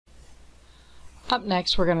Up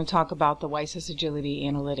next, we're going to talk about the WiSys Agility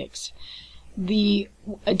Analytics. The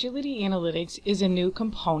Agility Analytics is a new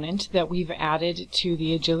component that we've added to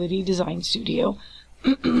the Agility Design Studio.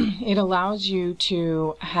 It allows you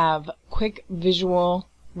to have quick visual,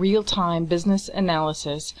 real-time business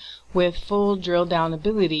analysis with full drill-down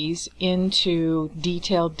abilities into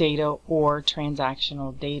detailed data or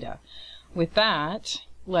transactional data. With that,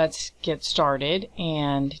 let's get started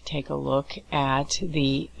and take a look at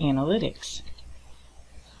the analytics.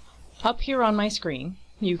 Up here on my screen,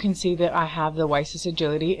 you can see that I have the WiSys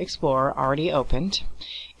Agility Explorer already opened.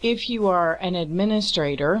 If you are an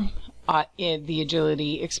administrator, the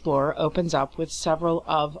Agility Explorer opens up with several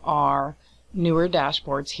of our newer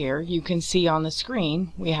dashboards here. You can see on the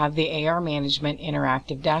screen we have the AR Management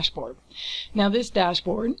Interactive Dashboard. Now this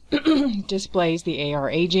dashboard displays the AR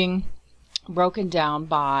aging broken down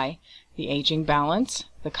by the aging balance,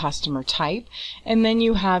 the customer type, and then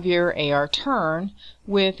you have your AR turn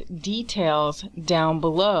with details down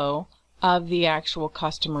below of the actual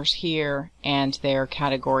customers here and their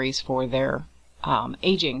categories for their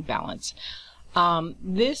aging balance.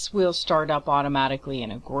 This will start up automatically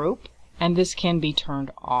in a group, and this can be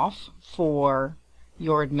turned off for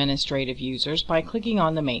your administrative users by clicking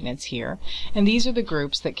on the maintenance here. And these are the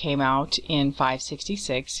groups that came out in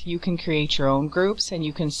 566. You can create your own groups and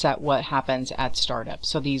you can set what happens at startup.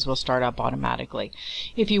 So these will start up automatically.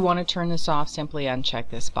 If you want to turn this off, simply uncheck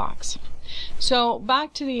this box. So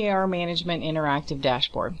back to the AR Management Interactive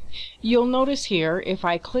Dashboard. You'll notice here if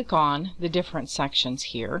I click on the different sections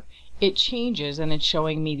here, it changes and it's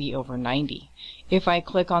showing me the over 90. If I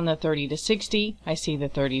click on the 30 to 60, I see the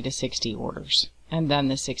 30 to 60 orders, and then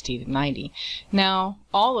the 60 to 90. Now,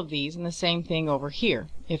 all of these, and the same thing over here.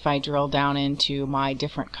 If I drill down into my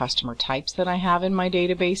different customer types that I have in my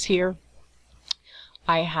database here,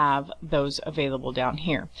 I have those available down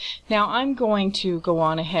here. Now, I'm going to go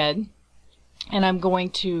on ahead and I'm going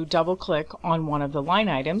to double click on one of the line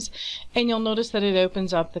items, and you'll notice that it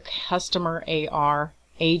opens up the customer AR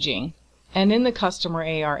aging. And in the customer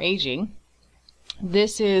AR aging,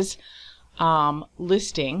 this is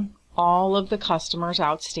listing all of the customers'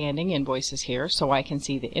 outstanding invoices here, so I can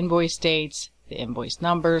see the invoice dates, the invoice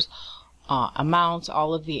numbers, amounts,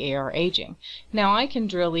 all of the AR aging. Now I can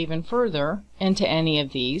drill even further into any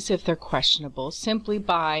of these if they're questionable simply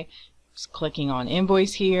by clicking on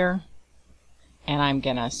invoice here, and I'm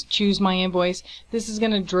going to choose my invoice. This is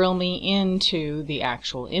going to drill me into the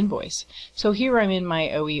actual invoice. So here I'm in my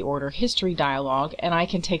OE order history dialog, and I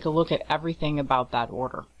can take a look at everything about that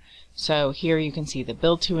order. So here you can see the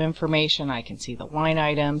bill to information, I can see the line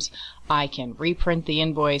items, I can reprint the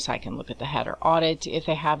invoice, I can look at the header audit if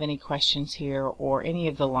they have any questions here, or any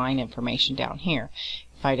of the line information down here.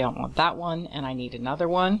 If I don't want that one and I need another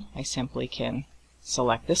one, I simply can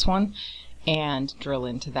select this one and drill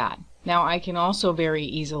into that. Now I can also very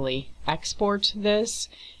easily export this.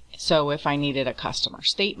 So if I needed a customer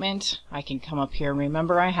statement, I can come up here.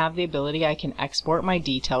 Remember, I have the ability, I can export my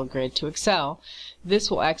detailed grid to Excel.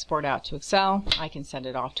 This will export out to Excel. I can send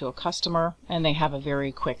it off to a customer and they have a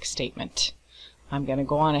very quick statement. I'm going to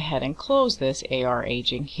go on ahead and close this AR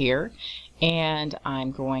aging here, and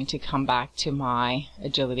I'm going to come back to my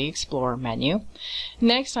Agility Explorer menu.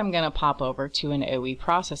 Next, I'm going to pop over to an OE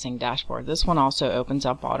processing dashboard. This one also opens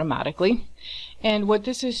up automatically. And what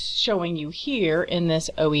this is showing you here in this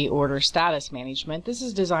OE order status management, this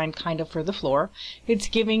is designed kind of for the floor. It's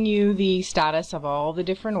giving you the status of all the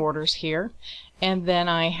different orders here. And then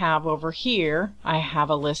I have over here, I have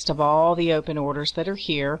a list of all the open orders that are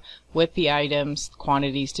here with the items,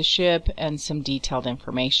 quantities to ship, and some detailed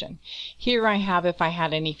information. Here I have, if I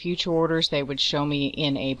had any future orders, they would show me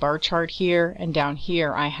in a bar chart here, and down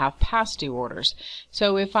here I have past due orders.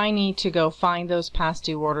 So if I need to go find those past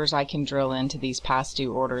due orders, I can drill into these past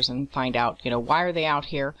due orders and find out, why are they out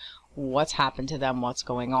here? What's happened to them, what's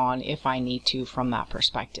going on, if I need to from that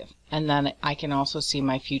perspective. And then I can also see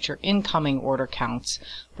my future incoming order counts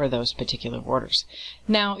for those particular orders.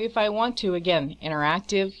 Now if I want to, again,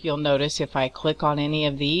 interactive, you'll notice if I click on any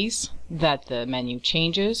of these that the menu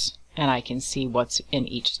changes and I can see what's in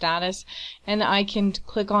each status, and I can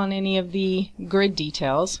click on any of the grid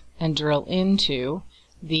details and drill into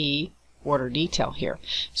the order detail here.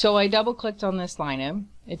 So I double clicked on this line item.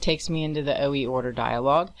 It takes me into the OE order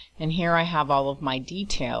dialog, and here I have all of my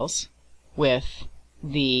details with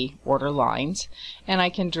the order lines, and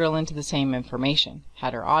I can drill into the same information.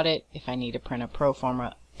 Header audit, if I need to print a pro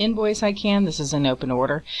forma invoice I can, this is an open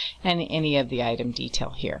order, and any of the item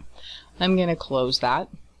detail here. I'm going to close that.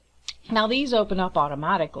 Now these open up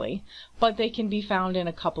automatically, but they can be found in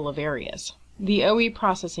a couple of areas. the OE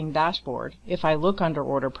processing dashboard, if I look under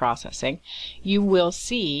order processing, you will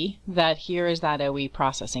see that here is that OE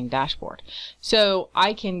processing dashboard. So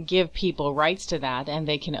I can give people rights to that and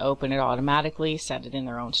they can open it automatically, set it in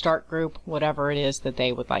their own start group, whatever it is that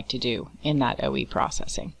they would like to do in that OE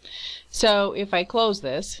processing. So if I close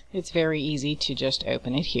this, it's very easy to just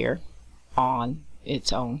open it here on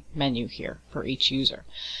its own menu here for each user.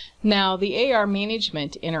 Now the AR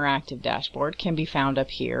Management Interactive Dashboard can be found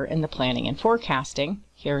up here in the Planning and Forecasting.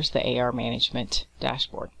 Here's the AR Management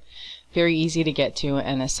Dashboard. Very easy to get to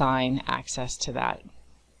and assign access to that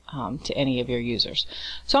to any of your users.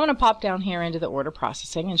 So I'm going to pop down here into the order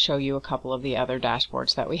processing and show you a couple of the other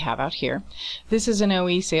dashboards that we have out here. This is an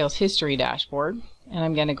OE Sales History Dashboard, and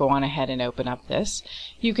I'm going to go on ahead and open up this.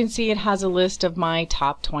 You can see it has a list of my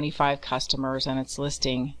top 25 customers, and it's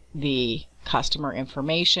listing the customer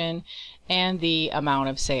information and the amount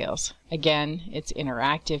of sales. Again, it's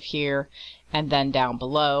interactive here, and then down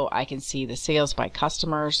below I can see the sales by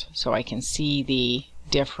customers, so I can see the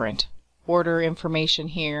different order information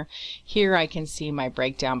here. Here I can see my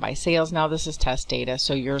breakdown by sales. Now this is test data,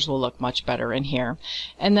 so yours will look much better in here.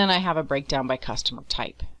 And then I have a breakdown by customer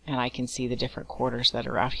type, and I can see the different quarters that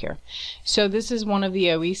are out here. So this is one of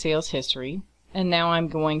the OE sales history. And now I'm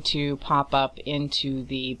going to pop up into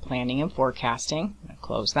the planning and forecasting. I'm going to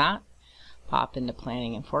close that. Pop into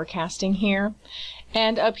planning and forecasting here.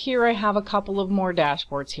 And up here I have a couple of more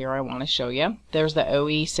dashboards here I want to show you. There's the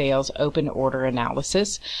OE sales open order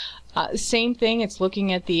analysis. Same thing, it's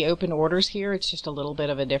looking at the open orders here. It's just a little bit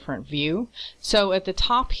of a different view. So at the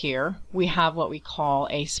top here we have what we call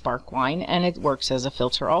a spark line, and it works as a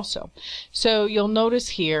filter also. So you'll notice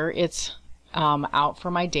here it's out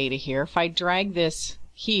for my data here. If I drag this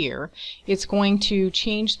here, it's going to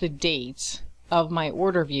change the dates of my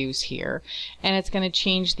order views here, and it's going to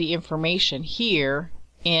change the information here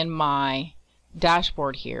in my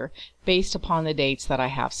dashboard here based upon the dates that I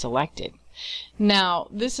have selected. Now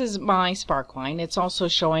this is my spark line. It's also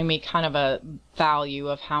showing me kind of a value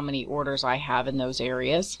of how many orders I have in those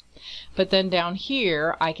areas. But then down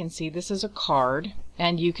here I can see this is a card,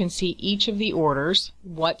 and you can see each of the orders,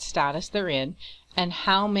 what status they're in, and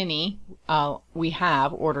how many we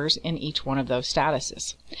have orders in each one of those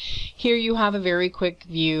statuses. Here you have a very quick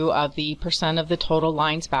view of the percent of the total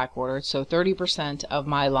lines back ordered. So 30% of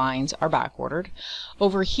my lines are back ordered.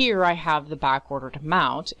 Over here I have the back ordered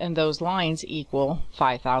amount, and those lines equal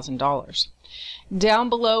 $5,000. Down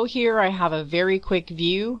below here I have a very quick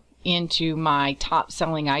view into my top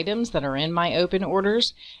selling items that are in my open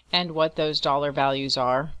orders and what those dollar values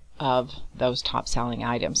are of those top selling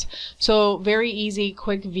items. So very easy,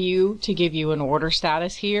 quick view to give you an order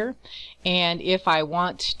status here. And if I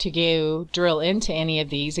want to drill into any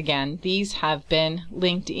of these, again, these have been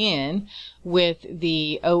linked in with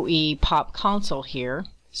the OE Pop Console here.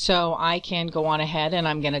 So I can go on ahead and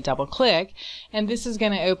I'm going to double click, and this is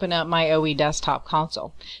going to open up my OE desktop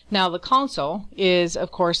console. Now the console is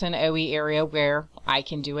of course an OE area where I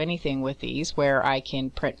can do anything with these, where I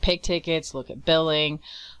can print pig tickets, look at billing,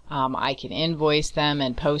 I can invoice them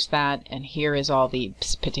and post that, and here is all the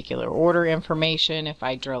particular order information. If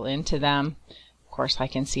I drill into them, of course I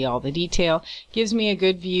can see all the detail. Gives me a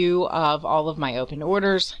good view of all of my open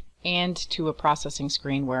orders and to a processing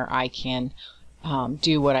screen where I can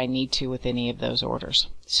do what I need to with any of those orders.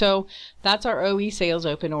 So that's our OE sales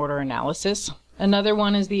open order analysis. Another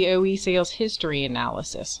one is the OE sales history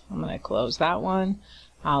analysis. I'm going to close that one.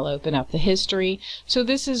 I'll open up the history. So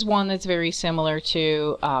this is one that's very similar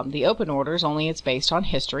to the open orders, only it's based on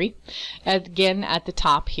history. Again, at the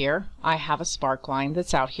top here I have a spark line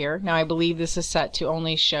that's out here. Now I believe this is set to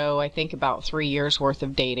only show, I think, about 3 years worth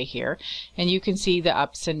of data here, and you can see the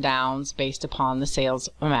ups and downs based upon the sales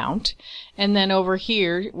amount. And then over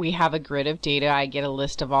here we have a grid of data. I get a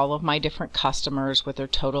list of all of my different customers with their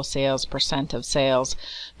total sales, percent of sales,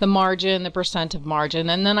 the margin, the percent of margin,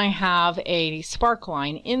 and then I have a spark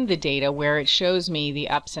line in the data where it shows me the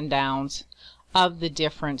ups and downs of the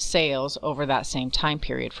different sales over that same time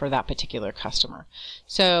period for that particular customer.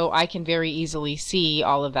 So I can very easily see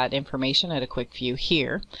all of that information at a quick view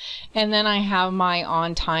here. And then I have my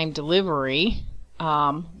on-time delivery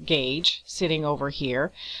gauge sitting over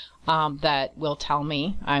here that will tell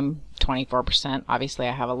me I'm 24%. Obviously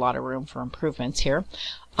I have a lot of room for improvements here.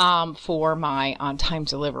 For my on-time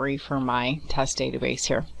delivery for my test database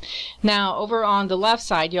here. Now over on the left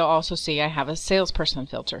side you'll also see I have a salesperson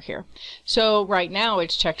filter here. So right now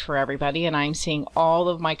it's checked for everybody and I'm seeing all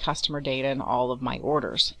of my customer data and all of my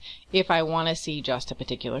orders. If I want to see just a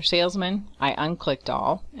particular salesman, I unclicked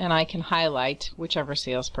all and I can highlight whichever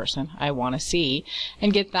salesperson I want to see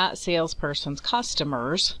and get that salesperson's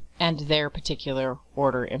customers and their particular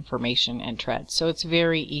order information and trend. So it's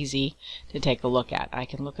very easy to take a look at. I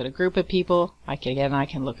can look at a group of people. I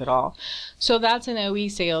can look at all. So that's an OE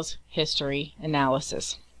sales history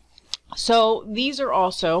analysis. So these are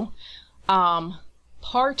also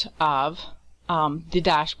part of the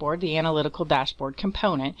dashboard. The analytical dashboard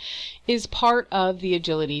component is part of the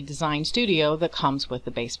Agility Design Studio that comes with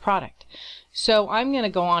the base product. So I'm going to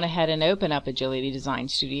go on ahead and open up Agility Design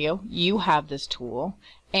Studio. You have this tool,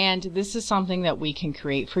 and this is something that we can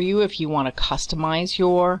create for you if you want to customize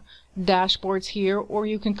your dashboards here, or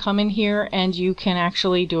you can come in here and you can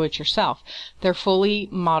actually do it yourself. They're fully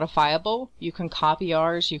modifiable. You can copy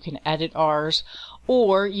ours, you can edit ours,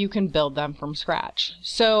 or you can build them from scratch.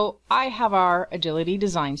 So I have our Agility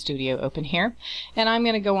Design Studio open here, and I'm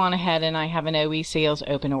going to go on ahead and I have an OE Sales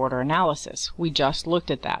Open Order Analysis. We just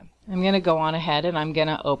looked at that. I'm going to go on ahead and I'm going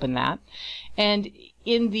to open that. And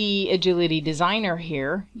in the Agility Designer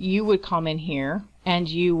here, you would come in here and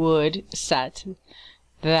you would set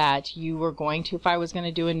that you were going to, if I was going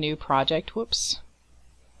to do a new project, hold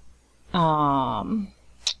on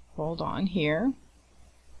here.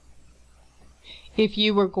 If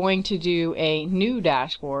you were going to do a new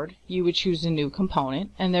dashboard, you would choose a new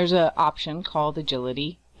component, and there's an option called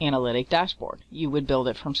Agility Analytic Dashboard. You would build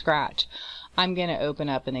it from scratch. I'm going to open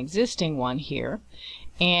up an existing one here,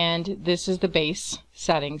 and this is the base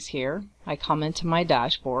settings here. I come into my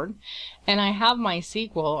dashboard, and I have my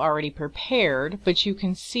SQL already prepared, but you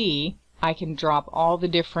can see I can drop all the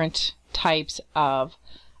different types of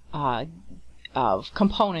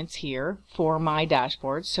components here for my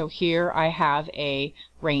dashboard. So here I have a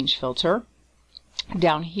range filter.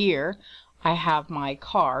 Down here I have my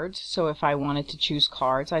cards, so if I wanted to choose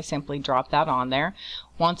cards, I simply drop that on there.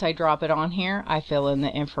 Once I drop it on here, I fill in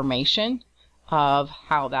the information of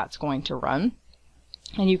how that's going to run.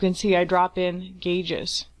 And you can see I drop in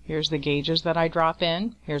gauges. Here's the gauges that I drop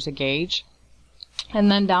in. Here's a gauge. And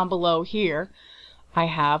then down below here, I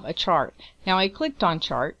have a chart. Now I clicked on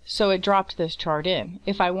chart, so it dropped this chart in.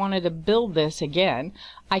 If I wanted to build this again,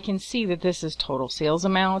 I can see that this is total sales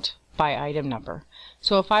amount by item number.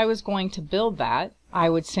 So if I was going to build that, I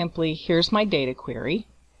would simply, here's my data query,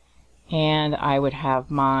 and I would have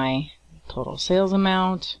my total sales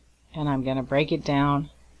amount, and I'm going to break it down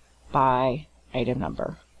by item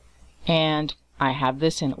number. And I have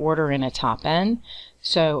this in order in a top N.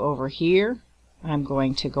 So over here, I'm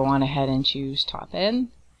going to go on ahead and choose top N,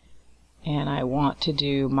 and I want to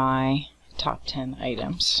do my top 10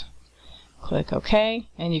 items. Click OK,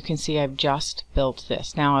 and you can see I've just built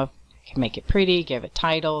this. Now I can make it pretty, give it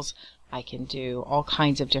titles, I can do all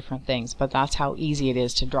kinds of different things, but that's how easy it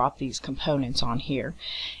is to drop these components on here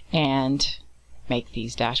and make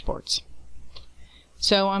these dashboards.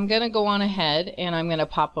 So I'm going to go on ahead and I'm going to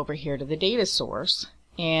pop over here to the data source.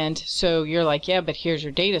 And so you're like, yeah, but here's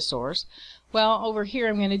your data source. Well, over here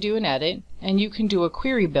I'm going to do an edit, and you can do a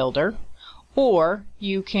query builder, or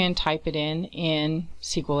you can type it in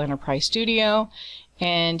SQL Enterprise Studio,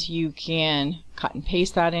 and you can cut and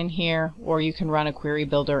paste that in here, or you can run a query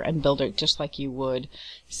builder and build it just like you would,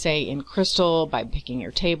 say, in Crystal by picking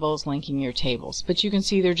your tables, linking your tables. But you can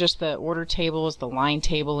see they're just the order tables, the line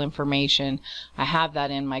table information. I have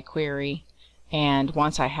that in my query, and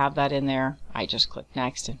once I have that in there, I just click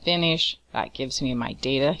next and finish. That gives me my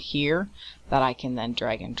data here that I can then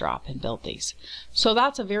drag and drop and build these. So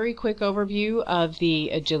that's a very quick overview of the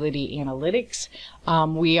Agility Analytics.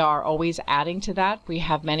 We are always adding to that. We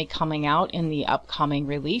have many coming out in the upcoming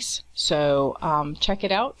release. So check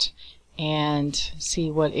it out and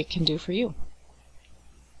see what it can do for you.